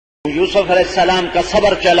یوسف علیہ السلام کا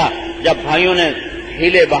صبر چلا جب بھائیوں نے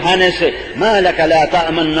ہیلے بہانے سے ما لک لا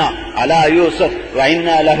تأمنا علی یوسف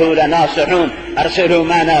وإنا له لناصحون ارسلوا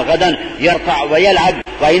معنا غدا يرتع ويلعب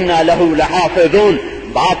وإنا له لحافظون.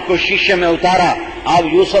 باپ کو شیشے میں اتارا، آپ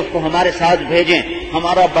یوسف کو ہمارے ساتھ بھیجیں،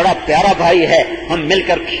 ہمارا بڑا پیارا بھائی ہے، ہم مل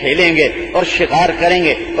کر کھیلیں گے اور شکار کریں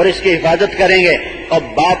گے اور اس کی حفاظت کریں گے. اور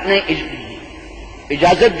باپ نے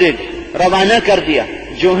اجازت دے دی، روانہ کر دیا.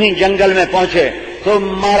 جو ہی جنگل میں پہنچے تو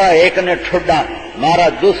مارا، ایک نے ٹھڈا مارا،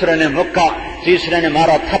 دوسرے نے مکہ، تیسرے نے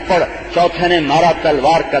مارا تھپڑ، چوتھے نے مارا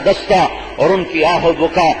تلوار کا دستہ. اور ان کی آہ و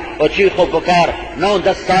بکا اور چیخ و پکار.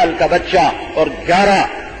 9-10 سال کا بچہ اور 11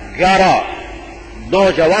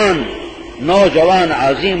 نوجوان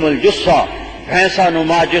عظیم الجثہ، بھینسا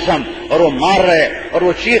نما جسم، اور وہ مار رہے اور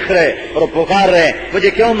وہ چیخ رہے اور وہ پکار رہے، مجھے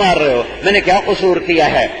کیوں مار رہے ہو، میں نے کیا قصور کیا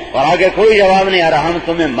ہے؟ اور آگے کوئی جواب نہیں آ رہا، ہم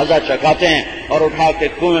تمہیں مزہ چکاتے ہیں. اور اٹھا کے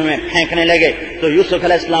کنویں میں پھینکنے لگے. تو یوسف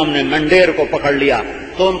علیہ السلام نے منڈیر کو پکڑ لیا،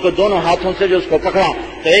 تو ان کو دونوں ہاتھوں سے جو اس کو پکڑا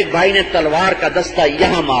تو ایک بھائی نے تلوار کا دستہ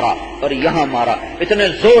یہاں مارا اور یہاں مارا، اتنے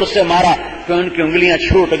زور سے مارا کہ ان کی انگلیاں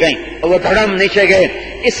چھوٹ گئیں اور وہ دھڑم نیچے گئے.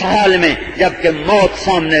 اس حال میں جبکہ موت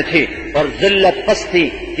سامنے تھی اور ذلت پستی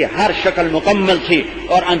کی ہر شکل مکمل تھی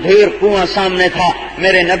اور اندھیر کنواں سامنے تھا،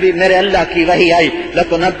 میرے نبی، میرے اللہ کی وحی آئی،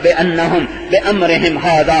 لَتُنَبِّئَنَّهُمْ بِأَمْرِهِمْ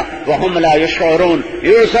هَذَا وَهُمْ لَا يَشْعُرُونَ.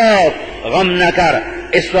 یوسف غم نہ کر،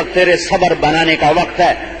 اس وقت تیرے صبر بنانے کا وقت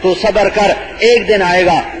ہے، تو صبر کر، ایک دن آئے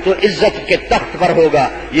گا تو عزت کے تخت پر ہوگا،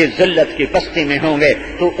 یہ ذلت کی پستی میں ہوں گے،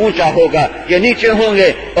 تو اونچا ہوگا، یہ نیچے ہوں گے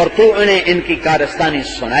اور تو انہیں ان کی کارستانی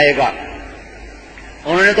سنائے گا.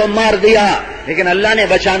 انہوں نے تو مار دیا لیکن اللہ نے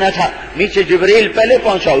بچانا تھا. نیچے جبریل پہلے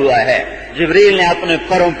پہنچا ہوا ہے، جبریل نے اپنے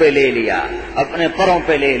پروں پہ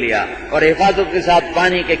لے لیا اور حفاظت کے ساتھ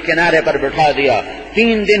پانی کے کنارے پر بٹھا دیا.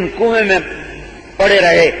 3 دن کنویں میں پڑے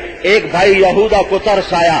رہے. ایک بھائی یہودا کو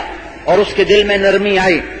ترس آیا اور اس کے دل میں نرمی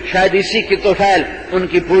آئی، شاید اسی کی توفیل ان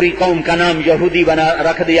کی پوری قوم کا نام یہودی بنا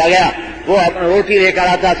رکھ دیا گیا. وہ اپنا روٹی لے کر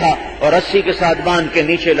آتا تھا اور رسی کے ساتھ باندھ کے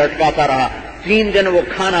نیچے لٹکاتا رہا. 3 دن وہ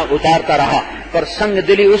کھانا اتارتا رہا، پر سنگ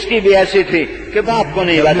دلی اس کی بھی ایسی تھی کہ باپ کو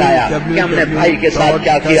نہیں بتایا کہ ہم نے بھائی کے ساتھ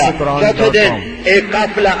کیا کیا. چوتھے دن ایک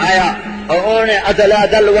قافلہ آیا اور انہوں نے عدلا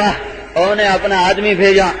دلوا، انہوں نے اپنا آدمی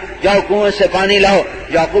بھیجا، جاؤ کنویں سے پانی لاؤ.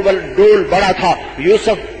 یعقوب ڈول بڑا تھا،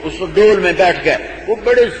 یوسف اس ڈول میں بیٹھ گئے. وہ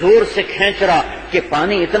بڑے زور سے کھینچ رہا کہ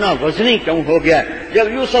پانی اتنا وزنی کیوں ہو گیا. جب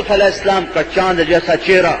یوسف علیہ السلام کا چاند جیسا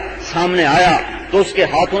چہرہ سامنے آیا تو اس کے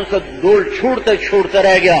ہاتھوں سے ڈول چھوٹتے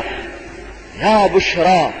رہ گیا. یا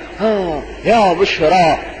بشرا، یا بشرا،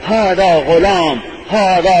 ہاذا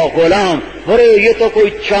غلام. ارے یہ تو کوئی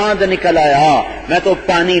چاند نکل آیا، میں تو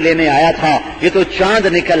پانی لینے آیا تھا، یہ تو چاند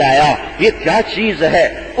نکل آیا، یہ کیا چیز ہے؟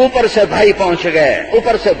 اوپر سے بھائی پہنچ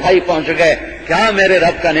گئے. کیا میرے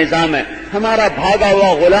رب کا نظام ہے؟ ہمارا بھاگا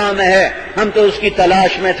ہوا غلام ہے، ہم تو اس کی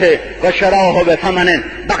تلاش میں تھے. وشروه بثمن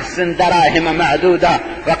بخس دراهم معدودة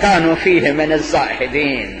وكانوا فيه من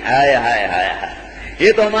الزاهدين. ہائے،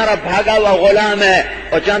 یہ تو ہمارا بھاگا ہوا غلام ہے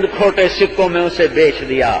اور چند کھوٹے سکوں میں اسے بیچ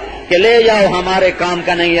دیا کہ لے جاؤ، ہمارے کام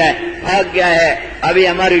کا نہیں ہے، بھاگ گیا ہے، ابھی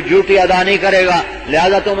ہماری ڈیوٹی ادا نہیں کرے گا،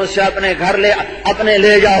 لہذا تم اسے اپنے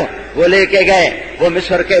لے جاؤ. وہ لے کے گئے، وہ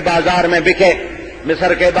مصر کے بازار میں بکے.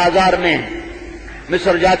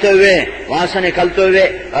 مصر جاتے ہوئے، وہاں سے نکلتے ہوئے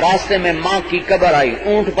راستے میں ماں کی قبر آئی.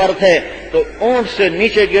 اونٹ پر تھے تو اونٹ سے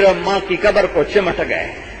نیچے گرے، ماں کی قبر کو چمٹ گئے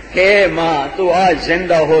کہ ماں تو آج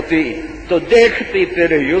زندہ ہوتی تو دیکھتی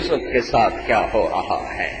تیرے یوسف کے ساتھ کیا ہو رہا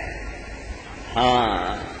ہے.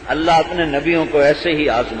 ہاں، اللہ اپنے نبیوں کو ایسے ہی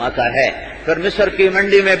آزماتا ہے. پھر مصر کی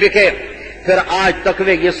منڈی میں بکے. پھر آج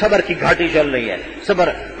تقوی یہ صبر کی گھاٹی چل رہی ہے. صبر،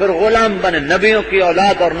 پھر غلام بنے، نبیوں کی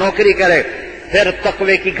اولاد اور نوکری کرے. پھر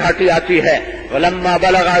تقوی کی گھاٹی آتی ہے. ولما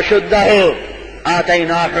بلغ اشدہ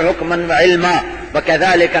آتیناہ حکما وعلما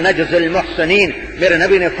وکذالک نجزی المحسنین. میرے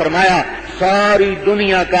نبی نے فرمایا ساری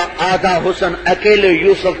دنیا کا آدھا حسن اکیلے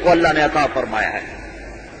یوسف کو اللہ نے عطا فرمایا ہے.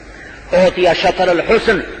 اوتی شطر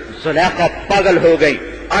الحسن. زلیخا پاگل ہو گئی،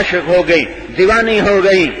 عاشق ہو گئی، دیوانی ہو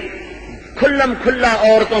گئی، کھلم کھلا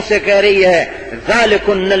عورتوں سے کہہ رہی ہے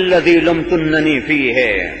ذالکن الذی لمتننی فیہ.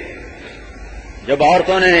 جب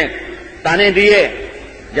عورتوں نے تانے دیے،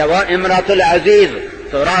 جب امرأۃ العزیز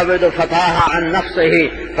تراود فتاها عن نفسه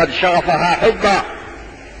قد شغفها حبا،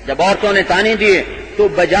 جب عورتوں نے تانے دیے تو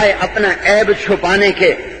بجائے اپنا عیب چھپانے کے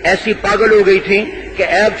ایسی پاگل ہو گئی تھی کہ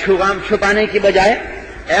عیب چھپانے کی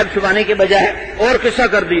بجائے اور قصہ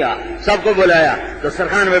کر دیا. سب کو بلایا،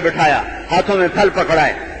 دسترخوان میں بٹھایا، ہاتھوں میں پھل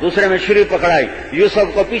پکڑائے، دوسرے میں چھری پکڑائی،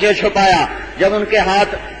 یوسف کو پیچھے چھپایا. جب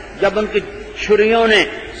ان کی چھریوں نے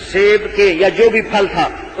سیب کے یا جو بھی پھل تھا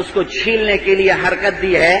اس کو چھیلنے کے لیے حرکت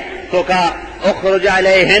دی ہے تو کہا اخرج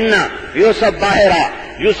علیہن، یوسف باہر آ.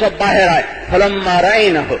 یوسف باہر آئے. فلما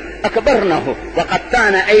رأینہ اکبرنہ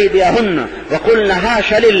وقطعن ایدیہن وقلن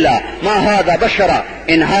حاش للہ ما ھذا بشرا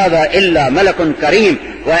ان ھذا الا ملک کریم.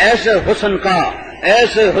 وہ ایسے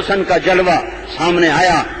حسن کا جلوہ سامنے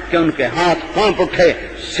آیا کہ ان کے ہاتھ کانپ اٹھے,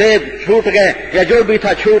 سیب چھوٹ گئے یا جو بھی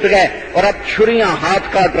تھا چھوٹ گئے, اور اب چھریاں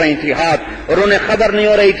ہاتھ کاٹ رہی تھی ہاتھ, اور انہیں خبر نہیں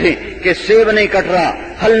ہو رہی تھی کہ سیب نہیں کٹ رہا,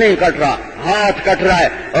 پھل نہیں کٹ رہا, ہاتھ کٹ رہا ہے.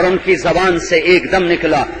 اور ان کی زبان سے ایک دم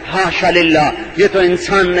نکلا حاشا للہ, یہ تو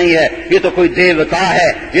انسان نہیں ہے, یہ تو کوئی دیوتا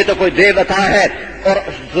ہے, یہ تو کوئی دیوتا ہے. اور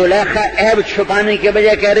زلیخا عیب چھپانے کے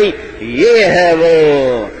بجائے کہہ رہی یہ ہے وہ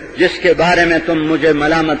جس کے بارے میں تم مجھے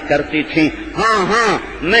ملامت کرتی تھی. ہاں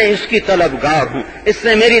میں اس کی طلبگار ہوں, اس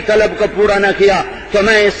نے میری طلب کو پورا نہ کیا تو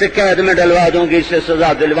میں اسے قید میں ڈلوا دوں گی, اسے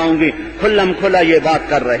سزا دلواؤں گی. کھلم کھلا یہ بات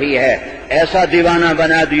کر رہی ہے, ایسا دیوانہ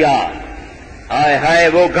بنا دیا. ہائے ہائے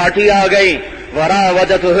وہ گھاٹی آ گئی.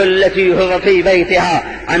 وراودته التي هو في بيتها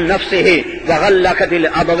عن نفسه وغلقت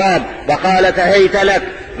الابواب وقالت هيت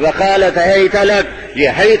لك. یہ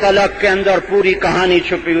ہیت لک کے اندر پوری کہانی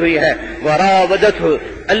چھپی ہوئی ہے. وراودته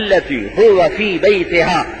التي هو في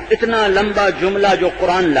بيتها, اتنا لمبا جملہ جو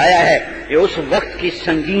قرآن لایا ہے یہ اس وقت کی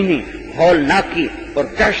سنگینی, ہولناکی اور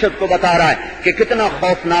دہشت کو بتا رہا ہے کہ کتنا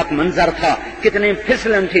خوفناک منظر تھا, کتنی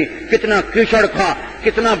پھسلن تھی, کتنا کیچڑ تھا,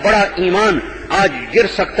 کتنا بڑا ایمان آج گر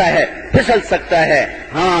سکتا ہے, پھسل سکتا ہے,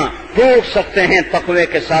 ہاں ٹوٹ سکتے ہیں تقوی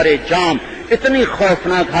کے سارے جام. اتنی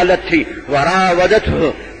خوفناک حالت تھی. وراودته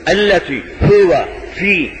التي هو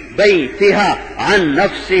في بيتها عن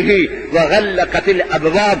نفسه وغلقت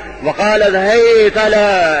الابواب وقالت هيت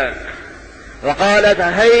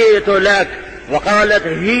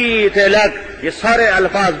لك. یہ سارے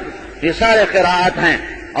الفاظ, یہ سارے قراءات ہیں.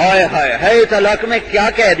 آئے ہائے ہیت لک میں کیا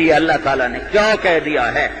کہہ دیا اللہ تعالیٰ نے, کیا کہہ دیا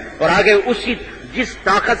ہے. اور آگے اسی جس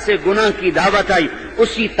طاقت سے گناہ کی دعوت آئی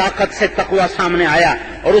اسی طاقت سے تقوی سامنے آیا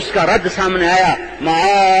اور اس کا رد سامنے آیا.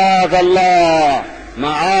 معاذ اللہ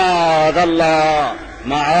معاذ اللہ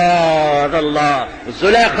معاذ اللہ.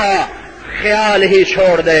 زلیخا خیال ہی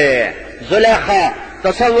چھوڑ دے, زلیخا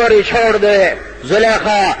تصور ہی چھوڑ دے,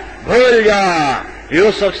 زلیخا بھول جا,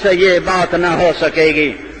 یوسف سے یہ بات نہ ہو سکے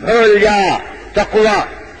گی, بھول جا. تقوی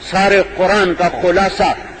سارے قرآن کا خلاصہ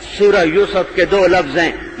سورہ یوسف کے دو لفظ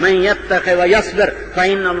ہیں, من یتق و یصبر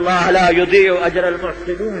فإن اللہ لا یضیع اجر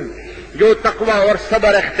المحسنین. جو تقوی اور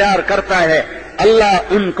صبر اختیار کرتا ہے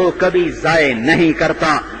اللہ ان کو کبھی ضائع نہیں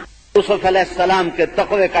کرتا. یوسف علیہ السلام کے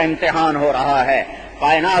تقوی کا امتحان ہو رہا ہے.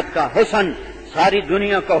 کائنات کا حسن, ساری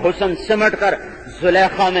دنیا کا حسن سمٹ کر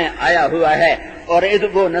زلیخا میں آیا ہوا ہے, اور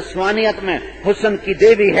وہ نسوانیت میں حسن کی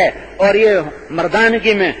دیوی ہے, اور یہ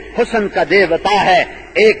مردانگی میں حسن کا دیوتا ہے.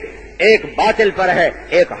 ایک باطل پر ہے,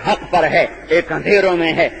 ایک حق پر ہے, ایک اندھیروں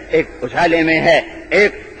میں ہے, ایک اجالے میں ہے,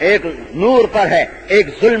 ایک نور پر ہے, ایک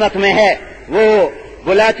ظلمت میں ہے. وہ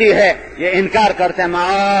بلاتی ہے, یہ انکار کرتے ہیں.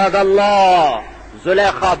 معاذ اللہ,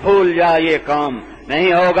 زلیخا بھول جا, یہ کام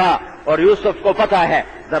نہیں ہوگا. اور یوسف کو پتا ہے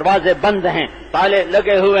دروازے بند ہیں, تالے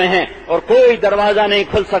لگے ہوئے ہیں, اور کوئی دروازہ نہیں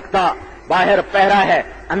کھل سکتا. باہر پہرا ہے,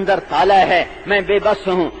 اندر تالا ہے, میں بے بس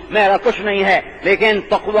ہوں, میرا کچھ نہیں ہے. لیکن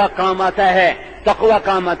تقوی کام آتا ہے, تقوی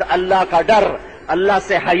کام آتا, اللہ کا ڈر, اللہ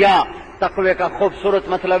سے حیا. تقوی کا خوبصورت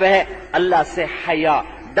مطلب ہے اللہ سے حیا.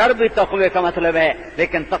 ڈر بھی تقوی کا مطلب ہے,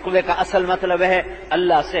 لیکن تقوی کا اصل مطلب ہے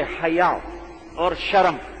اللہ سے حیا اور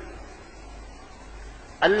شرم.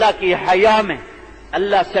 اللہ کی حیا میں,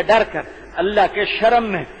 اللہ سے ڈر کر, اللہ کے شرم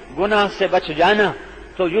میں گناہ سے بچ جانا.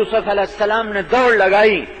 تو یوسف علیہ السلام نے دوڑ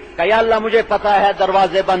لگائی کہ یا اللہ مجھے پتا ہے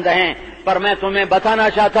دروازے بند ہیں, پر میں تمہیں بتانا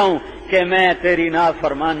چاہتا ہوں کہ میں تیری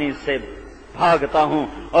نافرمانی سے بھاگتا ہوں,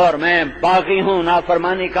 اور میں باغی ہوں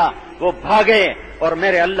نافرمانی کا. وہ بھاگے اور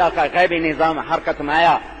میرے اللہ کا غیبی نظام حرکت میں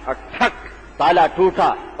آیا, اور ٹھک تالا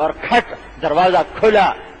ٹوٹا اور کھٹ دروازہ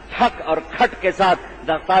کھلا. ٹھک اور کھٹ کے ساتھ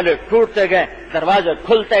تالے ٹوٹتے گئے, دروازے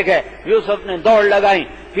کھلتے گئے. یوسف نے دوڑ لگائی,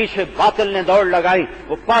 پیچھے باطل نے دوڑ لگائی,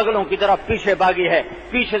 وہ پاگلوں کی طرف پیچھے بھاگی ہے.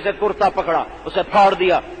 پیچھے سے کرتا پکڑا, اسے پھاڑ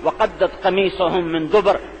دیا. وقدت قمیصہم من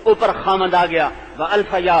دبر, اوپر خامد آ گیا.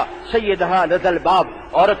 وَأَلْفَ يَا سَيِّدَهَا لَدَى الْبَابِ,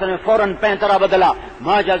 عورت نے فوراً پینترا بدلا.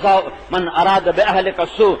 مَا جَزَاءُ مَنْ أَرَادَ بِأَهْلِكَ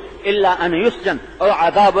السُّوءَ إِلَّا أَنْ يُسْجَنَ أَوْ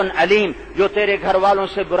عَذَابٌ أَلِيمٌ. جو تیرے گھر والوں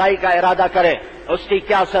سے برائی کا ارادہ کرے اس کی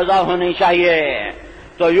کیا سزا ہونی چاہیے.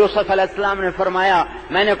 تو یوسف علیہ السلام نے فرمایا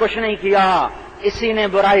میں نے کچھ نہیں کیا, اسی نے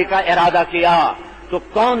برائی کا ارادہ کیا. تو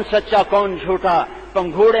کون سچا کون جھوٹا؟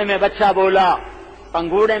 پنگھوڑے میں بچہ بولا,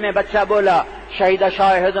 پنگھوڑے میں بچہ بولا. شہید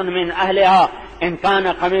شاہد من اہلہا ان کان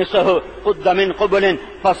قمیصہ قد من قبل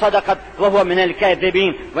فصدقت وهو من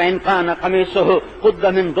الكاذبین وان کان قمیصہ قد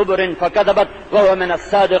من دبر فكذبت وهو من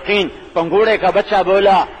الصادقین. پنگھوڑے کا بچہ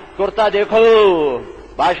بولا کرتا دیکھو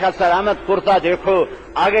بادشاہ سلامت کرتا دیکھو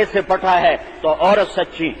آگے سے پھٹا ہے تو عورت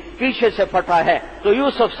سچی، پیچھے سے پھٹا ہے تو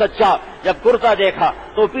یوسف سچا. جب کرتا دیکھا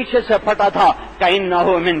تو پیچھے سے پھٹا تھا.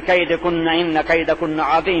 کَإِنَّهُ مِنْ كَيْدِكُنَّ إِنَّ كَيْدَكُنَّ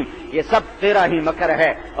عَظِيمٌ، یہ سب تیرا ہی مکر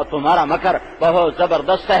ہے اور تمہارا مکر بہت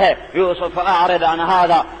زبردست ہے. یوسف اعرض عن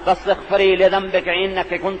هذا واستغفری لذنبک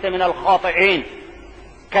انک کنت من الخاطئین.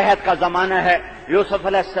 قحط کا زمانہ ہے، یوسف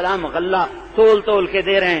علیہ السلام غلہ تول کے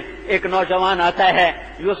دے رہے ہیں. ایک نوجوان آتا ہے،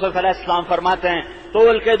 یوسف علیہ السلام فرماتے ہیں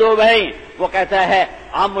تول کے دو بھائی. وہ کہتا ہے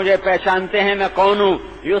آپ مجھے پہچانتے ہیں میں کون ہوں؟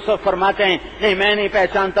 یوسف فرماتے ہیں نہیں میں نہیں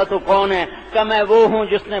پہچانتا تو کون ہے؟ کہ میں وہ ہوں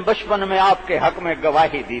جس نے بچپن میں آپ کے حق میں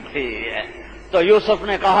گواہی دی تھی. تو یوسف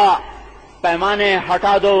نے کہا پیمانے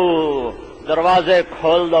ہٹا دو، دروازے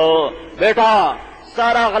کھول دو، بیٹا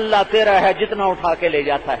سارا غلہ تیرا ہے، جتنا اٹھا کے لے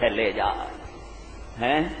جاتا ہے لے جا.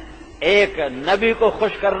 ایک نبی کو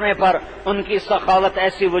خوش کرنے پر ان کی سخاوت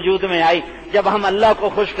ایسی وجود میں آئی. جب ہم اللہ کو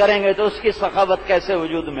خوش کریں گے تو اس کی سخاوت کیسے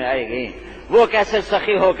وجود میں آئے گی؟ وہ کیسے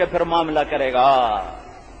سخی ہو کے پھر معاملہ کرے گا؟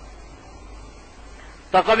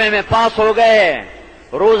 تقوی میں پاس ہو گئے.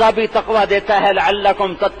 روزہ بھی تقوی دیتا ہے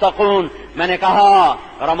لعلکم تتقون. میں نے کہا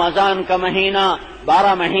رمضان کا مہینہ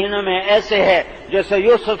 12 مہینوں میں ایسے ہے جیسے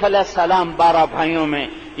یوسف علیہ السلام 12 بھائیوں میں.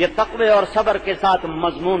 یہ تقوی اور صبر کے ساتھ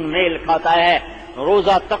مضمون میل کھاتا ہے.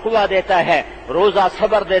 روزہ تقوی دیتا ہے، روزہ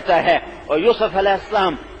صبر دیتا ہے. اور یوسف علیہ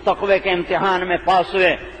السلام تقوی کے امتحان میں پاس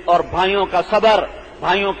ہوئے اور بھائیوں کا صبر،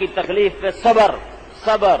 بھائیوں کی تکلیف پہ صبر.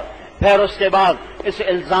 پھر اس کے بعد اس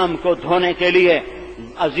الزام کو دھونے کے لیے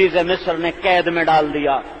عزیز مصر نے قید میں ڈال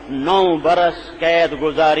دیا. 9 برس قید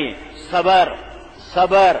گزاری. صبر.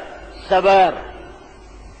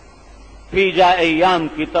 پی جا ایام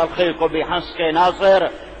کی تلخی کو بھی ہنس کے ناصر،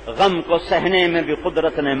 غم کو سہنے میں بھی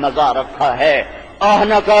قدرت نے مزہ رکھا ہے. آہ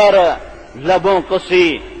نہ کر لبوں کو سی،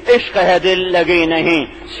 عشق ہے دل لگی نہیں،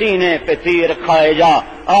 سینے پہ تیر کھائے جا،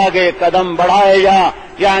 آگے قدم بڑھائے جا،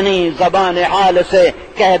 یعنی زبان حال سے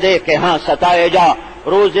کہہ دے کہ ہاں ستائے جا.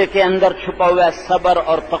 روزے کے اندر چھپا ہوا صبر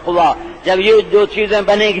اور تقوی. جب یہ 2 چیزیں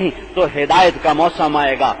بنے گی تو ہدایت کا موسم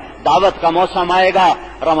آئے گا، دعوت کا موسم آئے گا.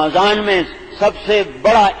 رمضان میں سب سے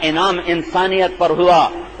بڑا انعام انسانیت پر ہوا.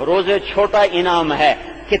 روزے چھوٹا انعام ہے،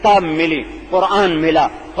 کتاب ملی، قرآن ملا،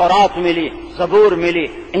 تورات ملی، زبور ملی،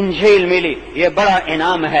 انجیل ملی. یہ بڑا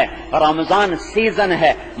انعام ہے. رمضان سیزن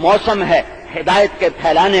ہے، موسم ہے ہدایت کے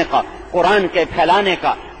پھیلانے کا، قرآن کے پھیلانے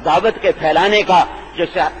کا، دعوت کے پھیلانے کا.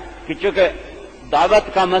 جیسے کہ چونکہ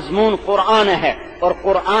دعوت کا مضمون قرآن ہے اور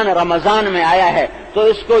قرآن رمضان میں آیا ہے تو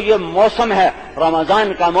اس کو یہ موسم ہے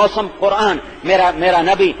رمضان کا موسم قرآن. میرا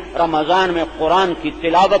نبی رمضان میں قرآن کی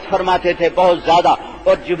تلاوت فرماتے تھے بہت زیادہ،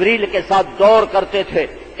 اور جبریل کے ساتھ دور کرتے تھے،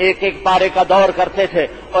 ایک پارے کا دور کرتے تھے.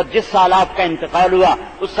 اور جس سال آپ کا انتقال ہوا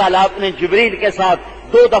اس سال آپ نے جبریل کے ساتھ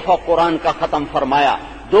 2 دفعہ قرآن کا ختم فرمایا.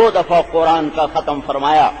 2 دفعہ قرآن کا ختم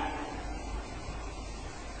فرمایا.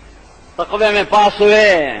 تقوی میں پاس ہوئے،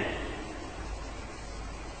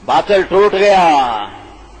 باطل ٹوٹ گیا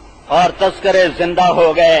اور تذکرے زندہ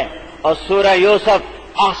ہو گئے. اور سورہ یوسف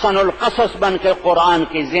احسن القصص بن کے قرآن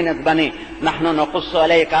کی زینت بنی. نحن نقص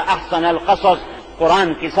علیک احسن القصص،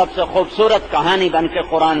 قرآن کی سب سے خوبصورت کہانی بن کے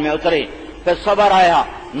قرآن میں اتری. پھر صبر آیا،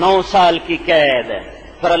 9 سال کی قید.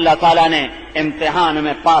 پھر اللہ تعالیٰ نے امتحان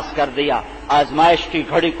میں پاس کر دیا، آزمائش کی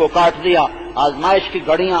گھڑی کو کاٹ دیا. آزمائش کی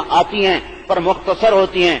گھڑیاں آتی ہیں پر مختصر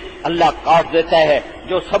ہوتی ہیں، اللہ کاٹ دیتا ہے.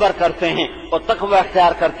 جو صبر کرتے ہیں اور تقوی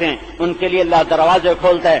اختیار کرتے ہیں ان کے لیے اللہ دروازے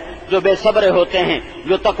کھولتا ہے. جو بے صبر ہوتے ہیں،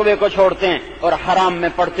 جو تقوی کو چھوڑتے ہیں اور حرام میں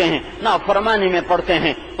پڑتے ہیں، نافرمانی میں پڑتے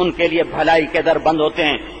ہیں، ان کے لیے بھلائی کے در بند ہوتے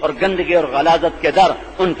ہیں اور گندگی اور غلاظت کے در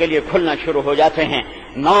ان کے لیے کھلنا شروع ہو جاتے ہیں.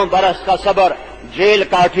 9 برس کا صبر، جیل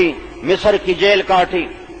کاٹی، مصر کی جیل کاٹی.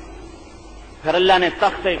 پھر اللہ نے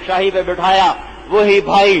تخت شاہی پہ بٹھایا. وہی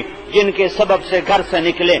بھائی جن کے سبب سے گھر سے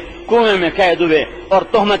نکلے، کنویں میں قید ہوئے اور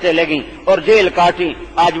تہمتیں لگیں اور جیل کاٹی،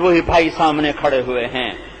 آج وہی بھائی سامنے کھڑے ہوئے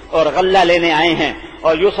ہیں اور غلہ لینے آئے ہیں.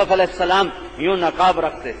 اور یوسف علیہ السلام یوں نقاب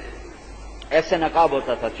رکھتے تھے، ایسے نقاب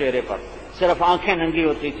ہوتا تھا چہرے پر، صرف آنکھیں ننگی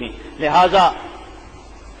ہوتی تھیں. لہذا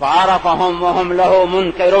فعرفہم وہم لہ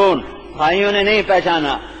منکرون، بھائیوں نے نہیں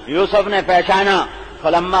پہچانا، یوسف نے پہچانا.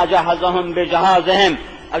 فلما جہزہم بجہازہم،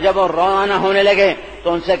 اور جب وہ روانہ ہونے لگے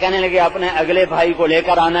تو ان سے کہنے لگے اپنے اگلے بھائی کو لے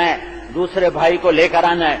کر آنا ہے، دوسرے بھائی کو لے کر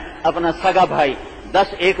آنا ہے، اپنا سگا بھائی.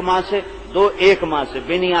 10 ایک ماں سے، 2 ایک ماں سے،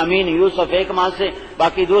 بنیامین یوسف ایک ماں سے،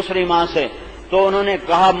 باقی دوسری ماں سے. تو انہوں نے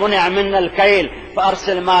کہا منع منا الکیل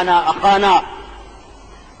فارسل معنا اخانا.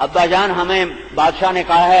 ابا جان ہمیں بادشاہ نے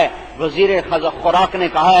کہا ہے، وزیر خوراک نے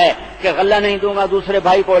کہا ہے کہ غلہ نہیں دوں گا، دوسرے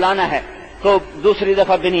بھائی کو لانا ہے. تو دوسری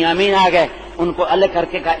دفعہ بنیامین آ گئے، ان کو الگ کر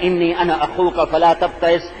کے کہا انی انا اخوک فلا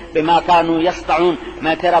تبتئس، بما كانوا يصنعون،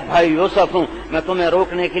 میں تیرا بھائی یوسف ہوں، میں تمہیں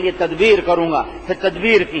روکنے کے لیے تدبیر کروں گا۔ پھر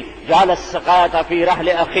تدبیر کی، جعل السقاية في رحل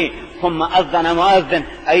أخي ثم أذن مؤذن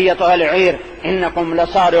أيتها العير إنكم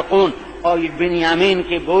لسارقون، اور بنیامین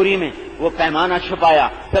کی بوری میں وہ پیمانہ چھپایا،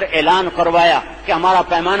 پھر اعلان کروایا کہ ہمارا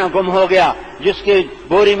پیمانہ گم ہو گیا، جس کی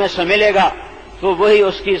بوری میں سے ملے گا تو وہی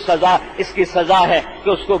اس کی سزا، اس کی سزا ہے کہ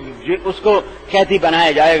اس کو قیدی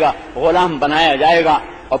بنایا جائے گا، غلام بنایا جائے گا۔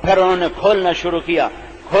 اور پھر انہوں نے کھولنا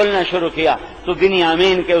شروع کیا تو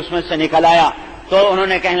بنیامین کے اس میں سے نکل آیا، تو انہوں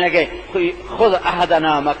نے کہنے لگے خذ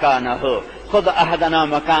احدنا مکانہ، خذ احدنا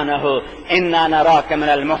مکانہ انا نراک من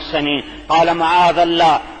المحسنین، قال معاذ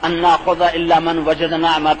اللہ ان ناخذ الا من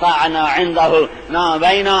وجدنا متاعنا عنده،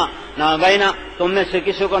 نہ بینا تم میں سے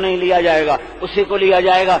کسی کو نہیں لیا جائے گا، اسی کو لیا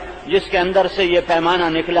جائے گا جس کے اندر سے یہ پیمانہ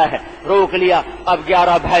نکلا ہے۔ روک لیا، اب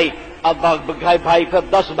 11 بھائی، اب بھائی پھر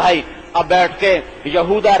 10 بھائی، اب بیٹھ کے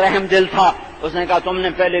یہودا رحم دل تھا، اس نے کہا تم نے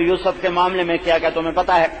پہلے یوسف کے معاملے میں کیا تمہیں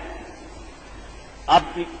پتا ہے؟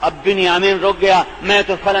 اب بنیامین رک گیا، میں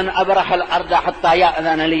تو فلن ابرح الارض حتى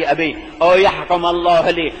يأذن لي ابي او يحكم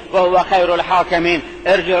الله لي وهو خير الحاكمين،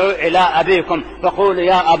 ارجعوا الى ابيكم فقولوا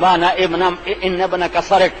يا ابانا ان ابنك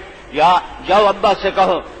سرق، یا جاؤ ابا سے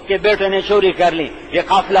کہو کہ بیٹے نے چوری کر لی۔ یہ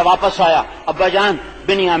قافلہ واپس آیا، ابا جان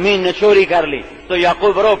بنیامین نے چوری کر لی، تو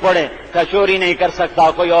یعقوب رو پڑے کہ چوری نہیں کر سکتا،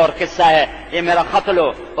 کوئی اور قصہ ہے، یہ میرا خط لو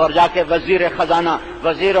اور جا کے وزیر خزانہ،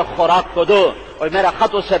 وزیر خوراک کو دو اور میرا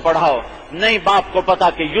خط اسے پڑھاؤ۔ نہیں باپ کو پتا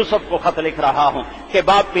کہ یوسف کو خط لکھ رہا ہوں، کہ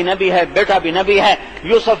باپ بھی نبی ہے، بیٹا بھی نبی ہے،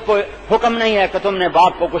 یوسف کو حکم نہیں ہے کہ تم نے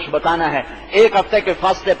باپ کو کچھ بتانا ہے۔ 1 ہفتے کے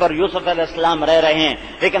فاصلے پر یوسف علیہ السلام رہ رہے ہیں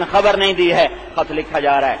لیکن خبر نہیں دی ہے، خط لکھا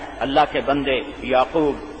جا رہا ہے۔ اللہ کے بندے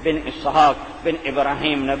یعقوب بن اسحاق بن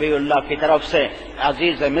ابراہیم نبی اللہ کی طرف سے،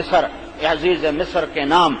 عزیز مصر کے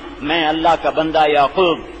نام، میں اللہ کا بندہ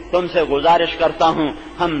یعقوب تم سے گزارش کرتا ہوں،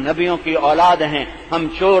 ہم نبیوں کی اولاد ہیں، ہم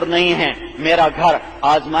چور نہیں ہیں، میرا گھر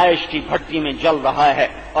آزمائش کی بھٹی میں جل رہا ہے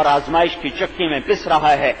اور آزمائش کی چکی میں پس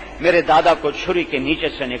رہا ہے، میرے دادا کو چھری کے نیچے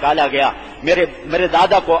سے نکالا گیا، میرے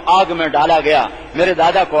دادا کو آگ میں ڈالا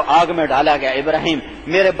گیا، ابراہیم،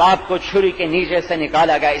 میرے باپ کو چھری کے نیچے سے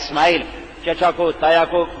نکالا گیا، اسماعیل، چچا کو تایا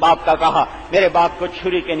کو باپ کا کہا، میرے باپ کو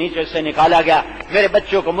چھری کے نیچے سے نکالا گیا، میرے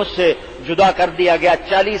بچوں کو مجھ سے جدا کر دیا گیا،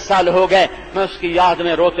 40 سال ہو گئے، میں اس کی یاد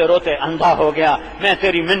میں روتے روتے اندھا ہو گیا، میں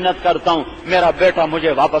تیری منت کرتا ہوں میرا بیٹا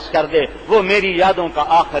مجھے واپس کر دے، وہ میری یادوں کا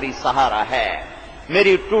آخری سہارا ہے،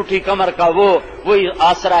 میری ٹوٹی کمر کا وہی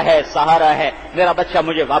آسرا ہے، سہارا ہے، میرا بچہ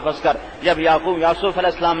مجھے واپس کر۔ جب یوسف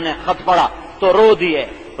علیہ السلام نے خط پڑھا تو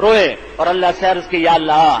روئے اور اللہ سے عرض کی یا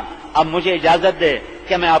اللہ اب مجھے اجازت دے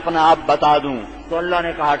کہ میں اپنا آپ بتا دوں، تو اللہ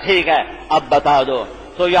نے کہا ٹھیک ہے اب بتا دو۔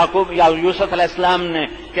 تو یوسف علیہ السلام نے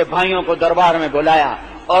کہ بھائیوں کو دربار میں بلایا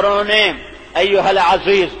اور انہوں نے ایھا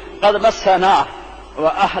العزیز قد مسنا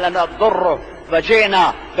واهلنا الضر وجئنا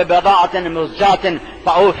ببضاعة مزجاة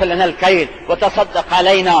فأوف لنا الكيل وتصدق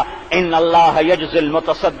علينا ان اللہ يجزي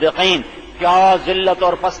المتصدقين۔ کیا ذلت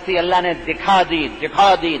اور پستی اللہ نے دکھا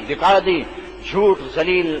دی، جھوٹ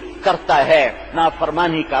ذلیل کرتا ہے،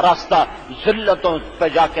 نافرمانی کا راستہ ذلتوں پہ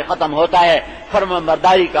جا کے ختم ہوتا ہے،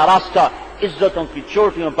 فرمانبرداری کا راستہ عزتوں کی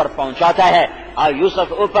چوٹیوں پر پہنچاتا ہے۔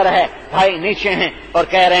 یوسف اوپر ہے، بھائی نیچے ہیں اور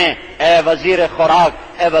کہہ رہے ہیں اے وزیر خوراک،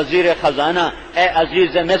 اے وزیر خزانہ، اے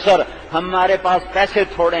عزیز مصر، ہمارے پاس پیسے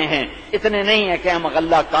تھوڑے ہیں، اتنے نہیں ہیں کہ ہم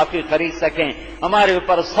غلہ کافی خرید سکیں، ہمارے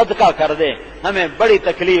اوپر صدقہ کر دے، ہمیں بڑی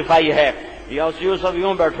تکلیف آئی ہے۔ یوسف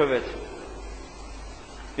یوں بیٹھے ہوئے تھے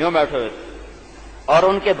اور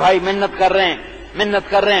ان کے بھائی منت کر رہے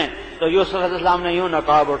ہیں تو یوسف علیہ السلام نے یوں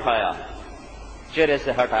نقاب اٹھایا، چہرے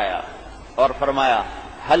سے ہٹایا اور فرمایا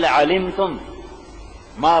هل علمتم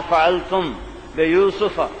ما فعلتم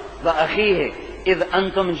بیوسف واخیہ اذ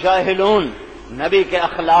انتم جاہلون۔ نبی کے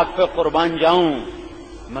اخلاق پہ قربان جاؤں،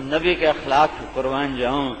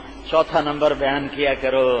 چوتھا نمبر بیان کیا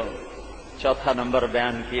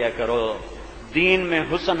کرو، دین میں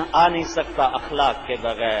حسن آ نہیں سکتا اخلاق کے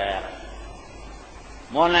بغیر۔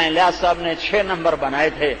 مولانا الیاس صاحب نے 6 نمبر بنائے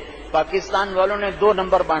تھے، پاکستان والوں نے 2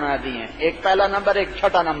 نمبر بنا دیے، ایک پہلا نمبر ایک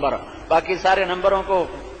چھٹا نمبر، باقی سارے نمبروں کو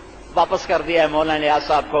واپس کر دیا ہے مولانا الیاس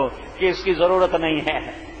صاحب کو کہ اس کی ضرورت نہیں ہے۔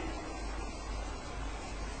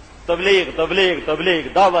 تبلیغ،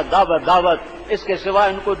 دعوت، اس کے سوا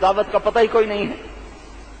ان کو دعوت کا پتہ ہی کوئی نہیں ہے۔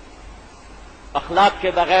 اخلاق کے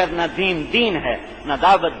بغیر نہ دین ہے، نہ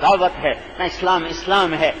دعوت ہے، نہ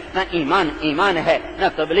اسلام ہے، نہ ایمان ہے، نہ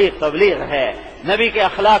تبلیغ ہے۔ نبی کے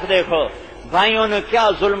اخلاق دیکھو، بھائیوں نے کیا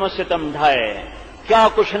ظلم و ستم ڈھائے، کیا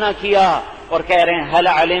کچھ نہ کیا، اور کہہ رہے ہیں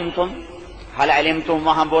هل علمتم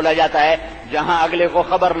وہاں بولا جاتا ہے جہاں اگلے کو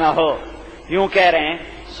خبر نہ ہو۔ یوں کہہ رہے ہیں،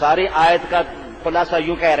 ساری آیت کا خلاصہ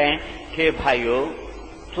یوں کہہ رہے ہیں کہ بھائیو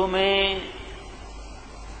تمہیں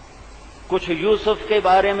کچھ یوسف کے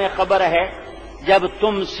بارے میں خبر ہے جب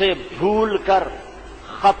تم سے بھول کر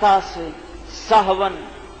خطا سے سہون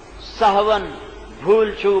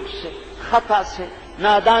بھول چوک سے خطا سے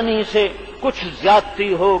نادانی سے کچھ زیادتی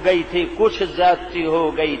ہو گئی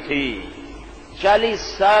تھی 40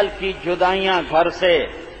 سال کی جدائیاں گھر سے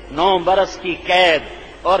 9 برس کی قید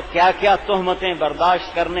اور کیا کیا تہمتیں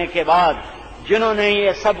برداشت کرنے کے بعد جنہوں نے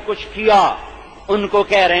یہ سب کچھ کیا ان کو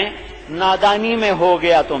کہہ رہے ہیں نادانی میں ہو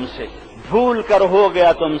گیا تم سے بھول کر ہو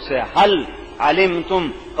گیا تم سے حل علمتم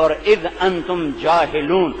اور اذ انتم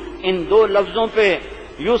جاہلون ان 2 لفظوں پہ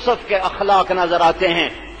یوسف کے اخلاق نظر آتے ہیں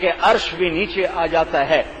کہ عرش بھی نیچے آ جاتا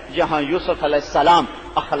ہے جہاں یوسف علیہ السلام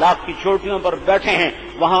اخلاق کی چوٹیوں پر بیٹھے ہیں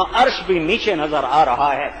وہاں عرش بھی نیچے نظر آ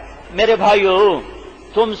رہا ہے. میرے بھائیو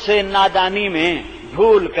تم سے نادانی میں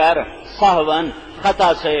بھول کر سہون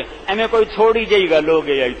خطا سے ایمیں کوئی تھوڑی جئی گل ہو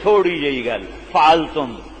گئی تھوڑی جئی گل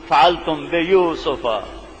فعلتم بے یوسف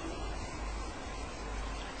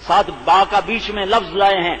ساتھ با کا بیچ میں لفظ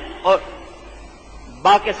لائے ہیں اور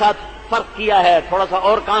با کے ساتھ فرق کیا ہے تھوڑا سا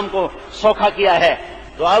اور کام کو سوکھا کیا ہے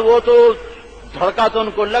تو اب وہ تو دھڑکا تو ان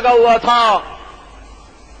کو لگا ہوا تھا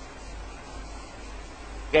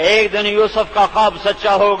کہ ایک دن یوسف کا خواب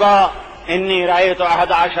سچا ہوگا. انی رأیت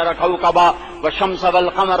 11 کوكبا والشمس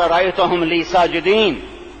والقمر رأیتهم لی ساجدین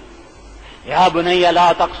یا بنی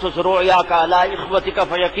لا تقصص رؤیاک علی اخوتک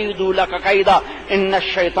فیکیدوا لک کیدا ان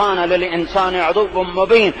الشیطان للانسان عدو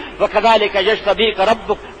مبین وکذلک یجتبیک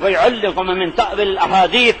ربک ویعلمک من تأویل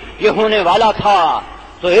الاحادیث. یہ ہونے والا تھا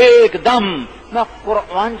تو ایک دم میں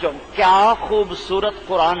قرآن جو کیا خوبصورت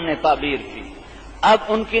قرآن نے تعبیر کی. اب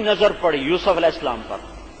ان کی نظر پڑی یوسف علیہ السلام پر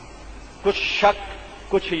کچھ شک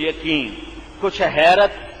کچھ یقین کچھ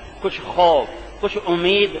حیرت کچھ خوف کچھ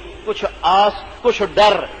امید کچھ آس کچھ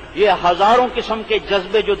ڈر یہ ہزاروں قسم کے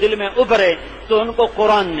جذبے جو دل میں ابھرے تو ان کو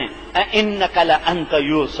قرآن نے اِنَّكَ لَأَنْتَ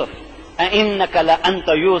يُوسف اِنَّكَ لَأَنْتَ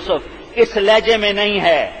يُوسف اس لہجے میں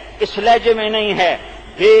نہیں ہے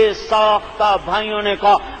بے ساختہ بھائیوں نے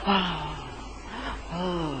کہا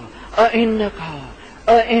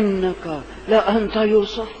اِنَّكَ لَأَنْتَ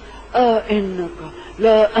يُوسف اِنَّكَ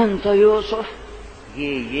لَأَنْتَ يُوسف.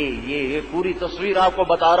 یہ پوری تصویر آپ کو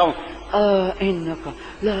بتا رہا ہوں. اِنَّكَ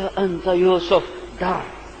لَأَنْتَ يُوسف ڈر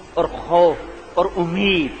اور خوف اور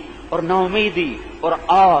امید اور ناامیدی اور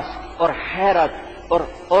آس اور حیرت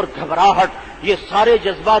اور گھبراہٹ یہ سارے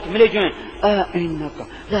جذبات ملے جو ہیں. اِنَّكَ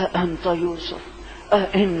لَأَنْتَ يُوسف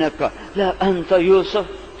اِنَّكَ لَأَنْتَ يُوسف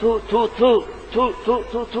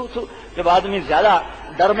تو جب آدمی زیادہ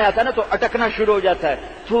ڈر میں آتا ہے نا تو اٹکنا شروع ہو جاتا ہے.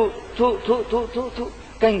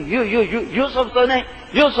 کہیں یوسف تو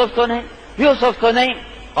نہیں.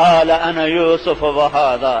 قال انا یوسف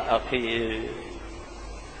وہذا اخی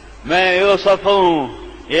میں یوسف ہوں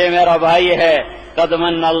یہ میرا بھائی ہے. قد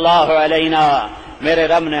من اللہ علینا میرے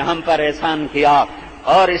رب نے ہم پر احسان کیا.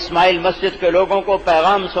 اور اسماعیل مسجد کے لوگوں کو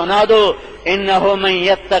پیغام سنا دو انہ من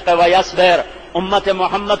یتق ویصبر. امت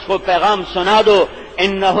محمد کو پیغام سنا دو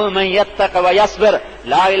انہ من یتق ویصبر.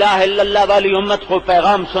 لا الہ الا اللہ والی امت کو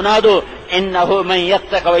پیغام سنا دو انہ من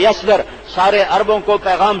یتق ویصبر. سارے عربوں کو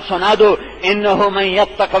پیغام سنا دو انہ من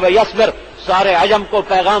یتق ویصبر. سارے عجم کو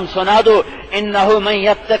پیغام سنا دو انہ من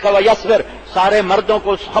یتق ویصبر. سارے مردوں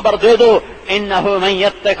کو خبر دے دو انہ من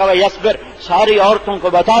یتق ویصبر. ساری عورتوں کو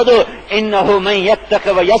بتا دو انہ من یتق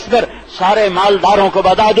ویصبر. سارے مالداروں کو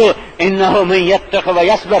بتا دو انہ من یتق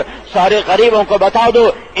ویصبر. سارے غریبوں کو بتا دو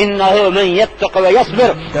انہ من یتق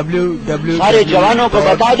ویصبر. سارے جوانوں کو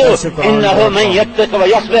بتا دو انہ من یتق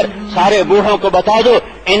ویصبر. سارے بوڑھوں کو بتا دو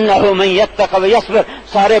انہ من یتق ویصبر.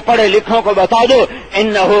 سارے پڑھے لکھوں کو بتا دو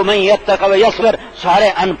انہ من یتق ویصبر. سارے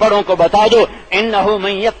ان پڑھوں کو بتا دو انہ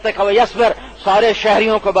من یتق ویصبر. سارے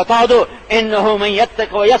شہریوں کو بتا دو انہ من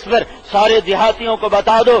یتق ویصبر. سارے دیہاتیوں کو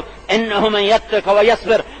بتا دو انہ من یتق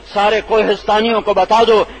ویصبر. سارے کوہستانیوں کو بتا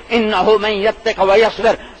دو انہ من یتق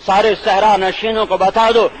ویصبر. سارے صحرا نشینوں کو بتا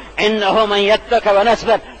دو انہ من یتق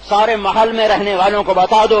ویصبر. سارے محل میں رہنے والوں کو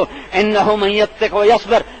بتا دو انہ من یتق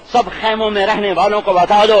ویصبر. سب خیموں میں رہنے والوں کو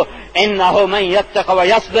بتا دو انہ من یتق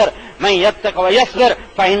ویصبر. من یتق ویصبر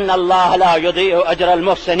فإن اللہ لا یضیع اجر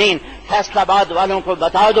المحسنین. فیصل آباد والوں کو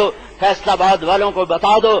بتا دو فیصل آباد والوں کو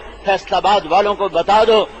بتا دو فیصل آباد والوں کو بتا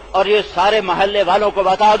دو اور یہ سارے محلے والوں کو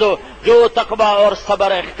بتا دو جو تقوی اور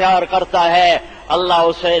صبر اختیار کرتا ہے اللہ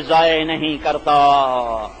اسے ضائع نہیں کرتا.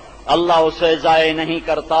 اللہ اسے ضائع نہیں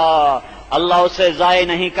کرتا. اللہ اسے ضائع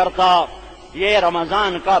نہیں کرتا. یہ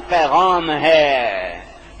رمضان کا پیغام ہے.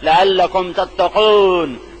 لعلکم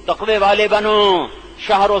تتقون. تقوی والے بنو.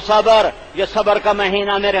 شہر و صبر یہ صبر کا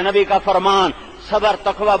مہینہ میرے نبی کا فرمان. صبر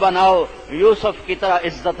تقوی بناؤ. یوسف کی طرح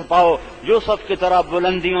عزت پاؤ. یوسف کی طرح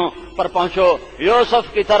بلندیوں پر پہنچو.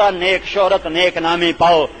 یوسف کی طرح نیک شہرت نیک نامی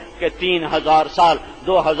پاؤ. کہ 3000 سال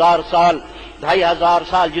 2000 سال 2500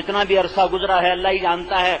 سال جتنا بھی عرصہ گزرا ہے اللہ ہی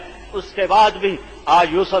جانتا ہے، اس کے بعد بھی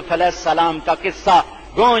آج یوسف علیہ السلام کا قصہ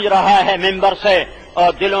گونج رہا ہے ممبر سے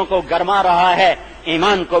اور دلوں کو گرما رہا ہے،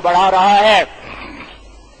 ایمان کو بڑھا رہا ہے۔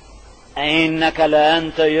 اِنَّكَ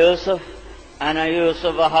لَأَنْتَ يُوسُف أَنَا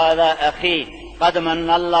يُوسُفُ هَذَا أَخِي قَدْ مَنَّ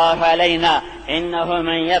اللَّهُ عَلَيْنَا إِنَّهُ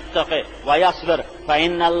مَن يَتَّقِ وَيَصْبِرْ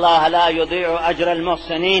فَإِنَّ اللَّهَ لَا يُضِيعُ أَجْرَ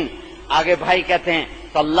الْمُحْسِنِينَ۔ آگے بھائی کہتے ہیں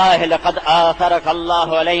تاللہ لقد آثرك اللہ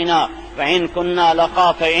علینا وإن كنا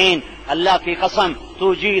لخاطئین، اللہ کی قسم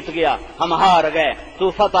تو جیت گیا، ہم ہار گئے، تو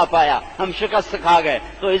فتح پایا، ہم شکست کھا گئے،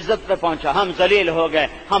 تو عزت پہ پہنچا، ہم ذلیل ہو گئے،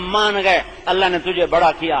 ہم مان گئے، اللہ نے تجھے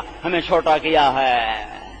بڑا کیا، ہمیں چھوٹا کیا ہے،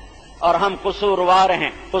 اور ہم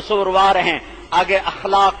قصوروار ہیں۔ آگے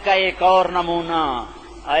اخلاق کا ایک اور نمونہ،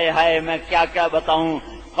 آئے ہائے میں کیا کیا بتاؤں۔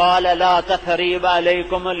 قال لا تثریب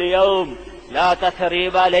علیکم اليوم، لا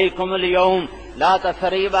تثریب علیکم اليوم، لا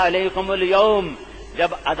تثریب علیکم اليوم۔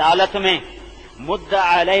 جب عدالت میں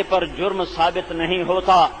مدعا علیہ پر جرم ثابت نہیں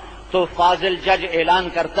ہوتا تو فاضل جج اعلان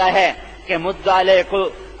کرتا ہے کہ مدعا علیہ کو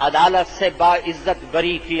عدالت سے باعزت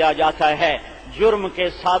بری کیا جاتا ہے۔ جرم کے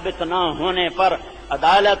ثابت نہ ہونے پر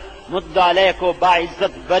عدالت مدعا علیہ کو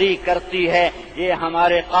باعزت بری کرتی ہے۔ یہ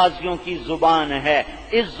ہمارے قاضیوں کی زبان ہے،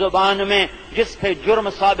 اس زبان میں جس پہ جرم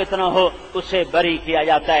ثابت نہ ہو اسے بری کیا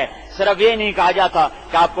جاتا ہے۔ صرف یہ نہیں کہا جاتا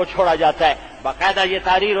کہ آپ کو چھوڑا جاتا ہے، باقاعدہ یہ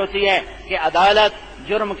تحریر ہوتی ہے کہ عدالت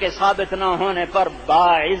جرم کے ثابت نہ ہونے پر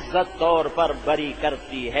باعزت طور پر بری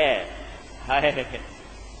کرتی ہے۔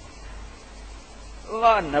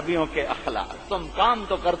 واہ نبیوں کے اخلاق، تم کام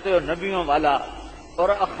تو کرتے ہو نبیوں والا اور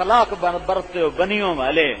اخلاق برتتے ہو بنیوں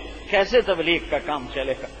والے، کیسے تبلیغ کا کام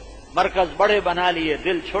چلے گا؟ مرکز بڑے بنا لیے،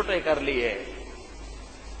 دل چھوٹے کر لیے،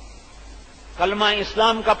 کلمہ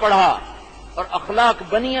اسلام کا پڑھا اور اخلاق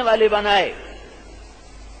بنیے والے بنائے۔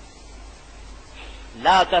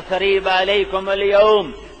 لا تثریب علیکم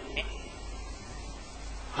اليوم،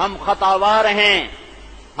 ہم خطاوار ہیں،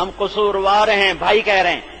 ہم قصوروار ہیں، بھائی کہہ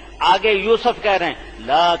رہے ہیں۔ آگے یوسف کہہ رہے ہیں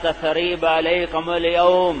لا تثریب علیکم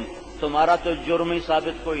اليوم، تمہارا تو جرم ہی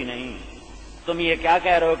ثابت کوئی نہیں، تم یہ کیا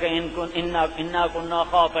کہہ رہے ہو کہ انا کنا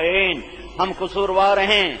خاطئین، ہم قصوروار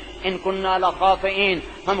ہیں، ان کنا لخاطئین،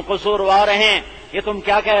 ہم قصوروار ہیں، یہ تم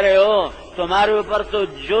کیا کہہ رہے ہو؟ تمہارے اوپر تو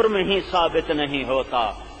جرم ہی ثابت نہیں ہوتا۔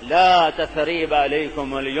 لا تثریب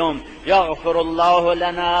علیکم اليوم یغفر اللہ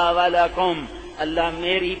لنا ولکم، اللہ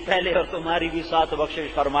میری پہلے اور تمہاری بھی ساتھ بخشش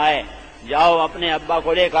فرمائے، جاؤ اپنے ابا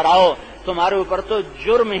کو لے کر آؤ، تمہارے اوپر تو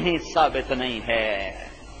جرم ہی ثابت نہیں ہے۔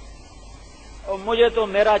 اور مجھے تو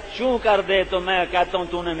میرا چوں کر دے تو میں کہتا ہوں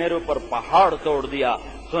تو نے میرے اوپر پہاڑ توڑ دیا،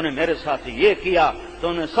 تو نے میرے ساتھ یہ کیا،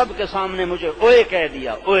 تو نے سب کے سامنے مجھے اوئے کہہ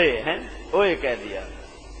دیا، اوئے کہہ دیا۔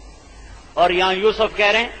 اور یہاں یوسف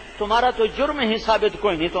کہہ رہے ہیں تمہارا تو جرم ہی ثابت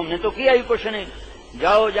کوئی نہیں، تم نے تو کیا ہی کچھ نہیں،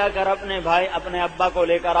 جاؤ جا کر اپنے بھائی اپنے ابا کو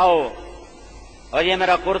لے کر آؤ، اور یہ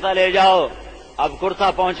میرا کرتا لے جاؤ۔ اب کرتا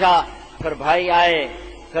پہنچا، پھر بھائی آئے،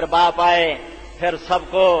 پھر باپ آئے، پھر سب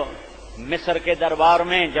کو مصر کے دربار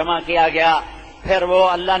میں جمع کیا گیا، پھر وہ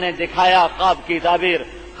اللہ نے دکھایا خواب کی تعبیر،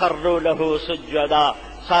 خروا لہ سجدا،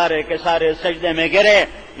 سارے کے سارے سجدے میں گرے،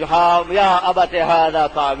 یا ابت ھذا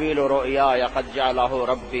تعویل رؤیایا قد جعلہ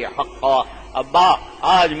ربی حقا، ابا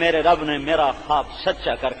آج میرے رب نے میرا خواب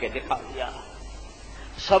سچا کر کے دکھا دیا۔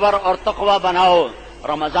 صبر اور تقوی بناؤ،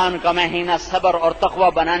 رمضان کا مہینہ صبر اور تقوی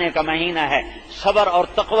بنانے کا مہینہ ہے، صبر اور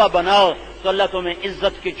تقوی بناؤ تو اللہ تمہیں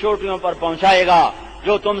عزت کی چوٹیوں پر پہنچائے گا،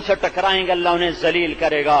 جو تم سے ٹکرائیں گے اللہ انہیں ذلیل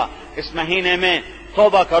کرے گا۔ اس مہینے میں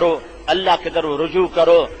توبہ کرو، اللہ کی طرف رجوع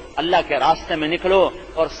کرو، اللہ کے راستے میں نکلو،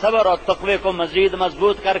 اور صبر اور تقوی کو مزید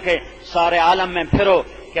مضبوط کر کے سارے عالم میں پھرو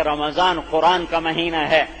کہ رمضان قرآن کا مہینہ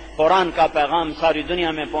ہے، قرآن کا پیغام ساری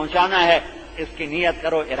دنیا میں پہنچانا ہے، اس کی نیت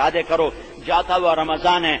کرو، ارادے کرو۔ جاتا ہوا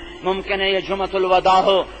رمضان ہے، ممکن ہے یہ جمعۃ الوداع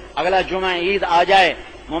ہو، اگلا جمعہ عید آ جائے،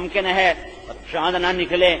 ممکن ہے چاند نہ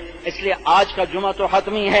نکلے، اس لیے آج کا جمعہ تو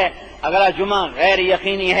حتمی ہے، اگلا جمعہ غیر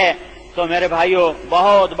یقینی ہے۔ تو میرے بھائیوں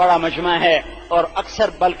بہت بڑا مجمع ہے اور اکثر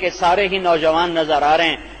بلکہ سارے ہی نوجوان نظر آ رہے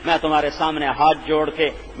ہیں، میں تمہارے سامنے ہاتھ جوڑ کے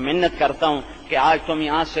منت کرتا ہوں کہ آج تم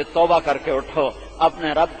یہاں سے توبہ کر کے اٹھو،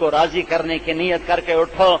 اپنے رب کو راضی کرنے کی نیت کر کے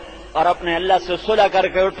اٹھو اور اپنے اللہ سے صلح کر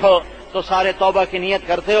کے اٹھو۔ تو سارے توبہ کی نیت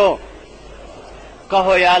کرتے ہو؟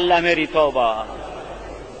 کہو یا اللہ میری توبہ،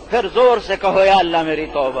 پھر زور سے کہو یا اللہ میری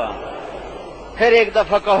توبہ، پھر ایک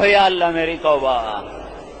دفعہ کہو یا اللہ میری توبہ۔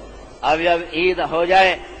 اب جب عید ہو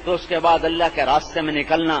جائے تو اس کے بعد اللہ کے راستے میں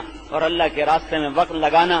نکلنا اور اللہ کے راستے میں وقت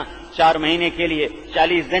لگانا، 4 مہینے کے لیے،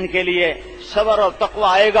 40 دن کے لیے صبر اور تقوی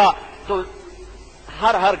آئے گا تو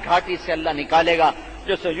ہر گھاٹی سے اللہ نکالے گا،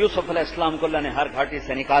 جیسے یوسف علیہ السلام کو اللہ نے ہر گھاٹی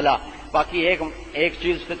سے نکالا۔ باقی ایک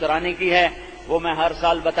چیز فطرانے کی ہے، وہ میں ہر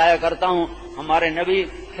سال بتایا کرتا ہوں، ہمارے نبی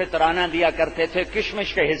فطرانہ دیا کرتے تھے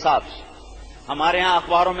کشمش کے حساب سے. ہمارے ہاں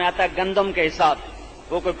اخباروں میں آتا ہے گندم کے حساب سے،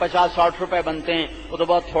 وہ کوئی 50-60 روپے بنتے ہیں، وہ تو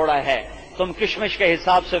بہت تھوڑا ہے. تم کشمش کے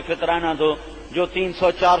حساب سے فطرانہ دو جو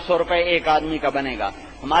 300-400 روپے ایک آدمی کا بنے گا.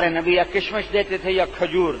 ہمارے نبی یا کشمش دیتے تھے یا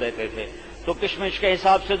کھجور دیتے تھے. تو کشمش کے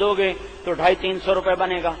حساب سے دو گے تو 250-300 روپے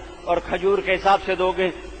بنے گا، اور کھجور کے حساب سے دو گے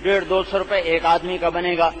 150-200 روپے ایک آدمی کا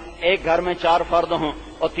بنے گا. ایک گھر میں 4 فرد ہوں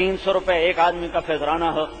اور 300 روپے ایک آدمی کا فطرانہ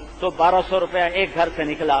ہو تو 1200 روپے ایک گھر سے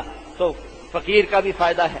نکلا. تو فقیر کا بھی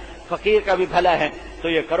فائدہ ہے، فقیر کا بھی بھلا ہے. تو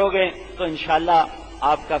یہ کرو گے تو انشاءاللہ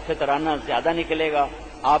آپ کا فطرانہ زیادہ نکلے گا،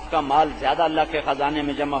 آپ کا مال زیادہ اللہ کے خزانے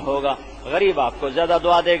میں جمع ہوگا، غریب آپ کو زیادہ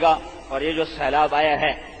دعا دے گا. اور یہ جو سیلاب آیا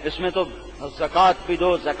ہے اس میں تو زکوٰۃ بھی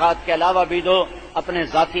دو، زکوٰۃ کے علاوہ بھی دو، اپنے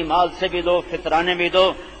ذاتی مال سے بھی دو، فطرانے بھی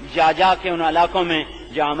دو. جا کے ان علاقوں میں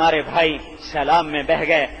جہاں ہمارے بھائی سیلاب میں بہہ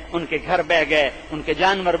گئے، ان کے گھر بہہ گئے، ان کے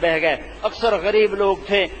جانور بہہ گئے، اکثر غریب لوگ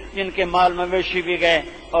تھے جن کے مال مویشی بھی گئے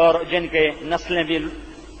اور جن کے نسلیں بھی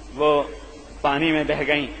وہ پانی میں بہہ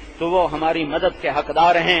گئیں، تو وہ ہماری مدد کے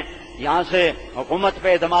حقدار ہیں. یہاں سے حکومت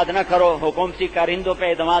پہ اعتماد نہ کرو، حکومتی کارندوں پہ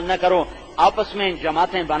اعتماد نہ کرو، آپس میں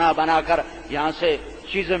جماعتیں بنا کر یہاں سے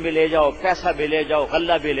چیزیں بھی لے جاؤ، پیسہ بھی لے جاؤ،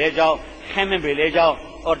 غلہ بھی لے جاؤ، خیمے بھی لے جاؤ،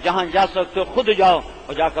 اور جہاں جا سکتے ہو خود جاؤ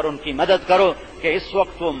اور جا کر ان کی مدد کرو کہ اس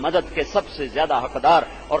وقت وہ مدد کے سب سے زیادہ حقدار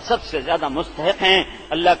اور سب سے زیادہ مستحق ہیں.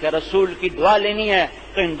 اللہ کے رسول کی دعا لینی ہے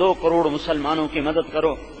تو ان 2 کروڑ مسلمانوں کی مدد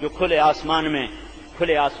کرو جو کھلے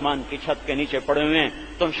آسمان کی چھت کے نیچے پڑے ہوئے ہیں.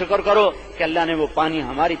 تم شکر کرو کہ اللہ نے وہ پانی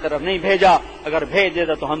ہماری طرف نہیں بھیجا، اگر بھیج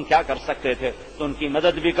دیتا تو ہم کیا کر سکتے تھے. تو ان کی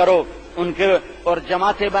مدد بھی کرو، ان کے اور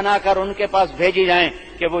جماعتیں بنا کر ان کے پاس بھیجی جائیں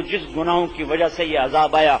کہ وہ جس گناہوں کی وجہ سے یہ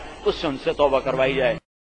عذاب آیا اس سے ان سے توبہ کروائی جائے.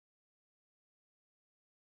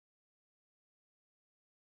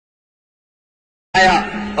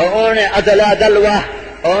 اور انہوں نے عدلوا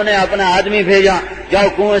انہوں نے اپنا آدمی بھیجا، جاؤ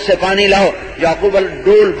کنویں سے پانی لاؤ. یعقوب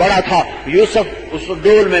ڈول بڑا تھا، یوسف اس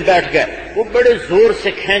ڈول میں بیٹھ گئے، وہ بڑے زور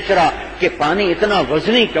سے کھینچ رہا کہ پانی اتنا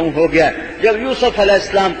وزنی کیوں ہو گیا. جب یوسف علیہ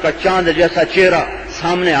السلام کا چاند جیسا چہرہ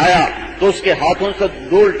سامنے آیا تو اس کے ہاتھوں سے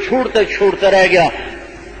ڈول چھوٹتے رہ گیا.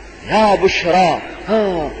 یا بشرا،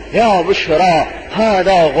 ہاں یا بشرا،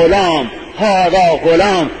 ہاذا غلام، ہاذا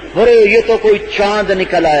غلام. ارے یہ تو کوئی چاند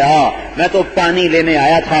نکل آیا، میں تو پانی لینے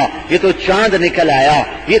آیا تھا، یہ تو چاند نکل آیا،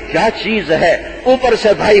 یہ کیا چیز ہے. اوپر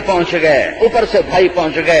سے بھائی پہنچ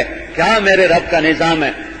گئے. کیا میرے رب کا نظام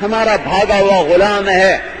ہے، ہمارا بھاگا ہوا غلام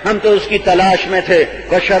ہے، ہم تو اس کی تلاش میں تھے.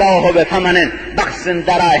 وشراہ بثمن بخس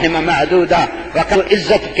دراہم معدودہ، وقل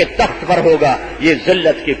عزت کے تخت پر ہوگا، یہ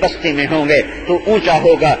ذلت کی پستی میں ہوں گے، تو اونچا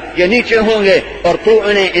ہوگا، یہ نیچے ہوں گے، اور تو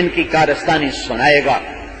انہیں ان کی کارستانی سنائے گا.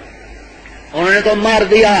 انہوں نے تو مار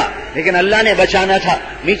دیا لیکن اللہ نے بچانا تھا.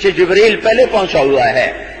 نیچے جبریل پہلے پہنچا ہوا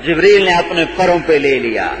ہے، جبریل نے اپنے پروں پہ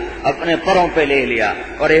لے لیا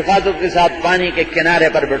اور حفاظت کے ساتھ پانی کے کنارے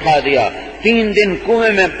پر بٹھا دیا. 3 دن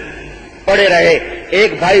کنویں میں پڑے رہے.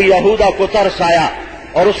 ایک بھائی یہودا کو ترس آیا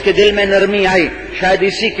اور اس کے دل میں نرمی آئی، شاید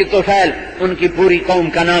اسی کی توفیل ان کی پوری قوم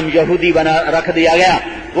کا نام یہودی بنا رکھ دیا گیا.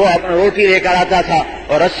 وہ اپنا روٹی لے کر آتا تھا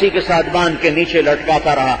اور رسی کے ساتھ باندھ کے نیچے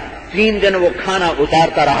لٹکاتا رہا. 3 دن وہ کھانا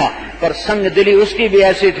اتارتا رہا، پر سنگ دلی اس کی بھی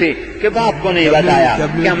ایسی تھی کہ باپ کو نہیں بتایا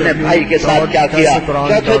کہ ہم نے بھائی کے ساتھ کیا کیا.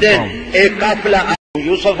 چوتھے دن ایک قافلہ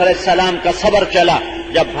یوسف علیہ السلام کا صبر چلا.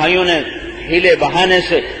 جب بھائیوں نے ہیلے بہانے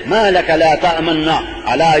سے ما لک لا تأمنا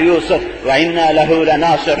علی یوسف وإنا له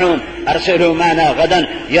لناصحون ارسلوا معنا غدا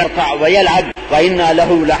يرتع ويلعب وإنا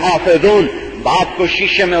له لحافظون. باپ کو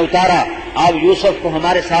شیشے میں اتارا، آپ یوسف کو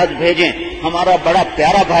ہمارے ساتھ بھیجیں، ہمارا بڑا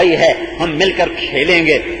پیارا بھائی ہے، ہم مل کر کھیلیں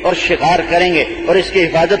گے اور شکار کریں گے اور اس کی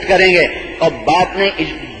حفاظت کریں گے. اور باپ نے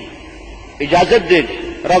اجازت دے دی،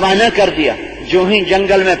 روانہ کر دیا. جو ہی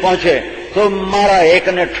جنگل میں پہنچے تو مارا، ایک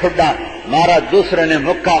نے ٹھڈا مارا، دوسرے نے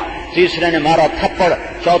مکہ، تیسرے نے مارا تھپڑ،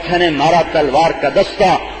 چوتھے نے مارا تلوار کا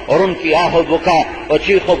دستہ. اور ان کی آہ و بکا اور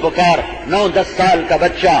چیخ و پکار. 9-10 سال کا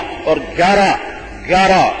بچہ اور 11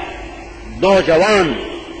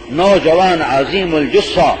 نوجوان عظیم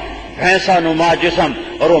الجثہ، بھینسا نما جسم،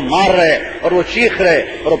 اور وہ مار رہے اور وہ چیخ رہے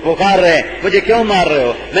اور وہ پکار رہے، مجھے کیوں مار رہے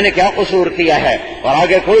ہو، میں نے کیا قصور کیا ہے. اور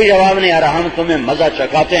آگے کوئی جواب نہیں آ رہا، ہم تمہیں مزہ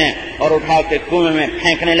چکاتے ہیں. اور اٹھا کے کنویں میں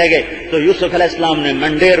پھینکنے لگے. تو یوسف علیہ السلام نے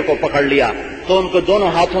منڈیر کو پکڑ لیا، تو ان کو دونوں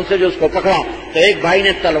ہاتھوں سے جو اس کو پکڑا تو ایک بھائی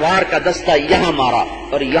نے تلوار کا دستہ یہاں مارا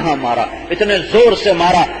اور یہاں مارا، اتنے زور سے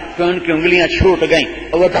مارا کہ ان کی انگلیاں چھوٹ گئیں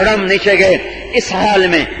اور وہ دھڑم نیچے گئے. اس حال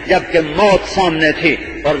میں جبکہ موت سامنے تھی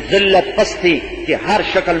اور ذلت پستی کی ہر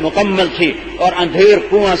شکل مکمل تھی اور اندھیر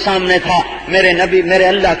کنواں سامنے تھا، میرے نبی، میرے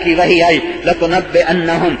اللہ کی وحی آئی،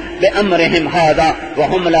 لَتُنَبِّئَنَّهُمْ بِأَمْرِهِمْ هَذَا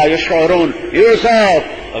وَهُمْ لَا يَشْعُرُونَ. یوسف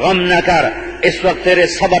غم نہ کر، اس وقت تیرے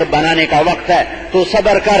صبر بنانے کا وقت ہے، تو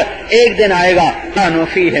صبر کر، ایک دن آئے گا کانوا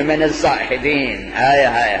فیہ من الزاہدین۔ ہائے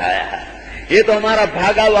ہائے ہائے ہائے، یہ تو ہمارا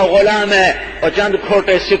بھاگا ہوا غلام ہے اور چند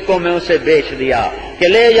کھوٹے سکوں میں اسے بیچ دیا کہ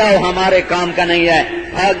لے جاؤ، ہمارے کام کا نہیں ہے،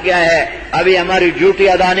 بھاگ گیا ہے، ابھی ہماری ڈیوٹی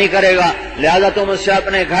ادا نہیں کرے گا، لہذا تم اس سے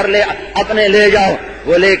اپنے لے جاؤ۔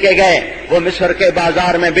 وہ لے کے گئے، وہ مصر کے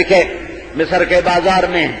بازار میں بکے، مصر کے بازار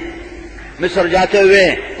میں مصر جاتے ہوئے،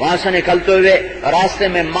 وہاں سے نکلتے ہوئے راستے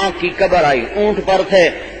میں ماں کی قبر آئی، اونٹ پر تھے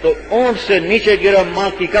تو اونٹ سے نیچے گرو، ماں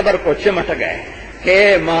کی قبر کو چمٹ گئے کہ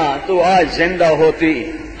ماں تو آج زندہ ہوتی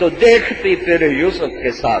تو دیکھتی تیرے یوسف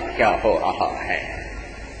کے ساتھ کیا ہو رہا ہے۔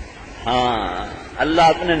 ہاں، اللہ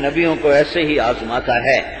اپنے نبیوں کو ایسے ہی آزماتا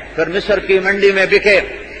ہے۔ پھر مصر کی منڈی میں بکے،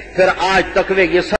 پھر آج تک یہ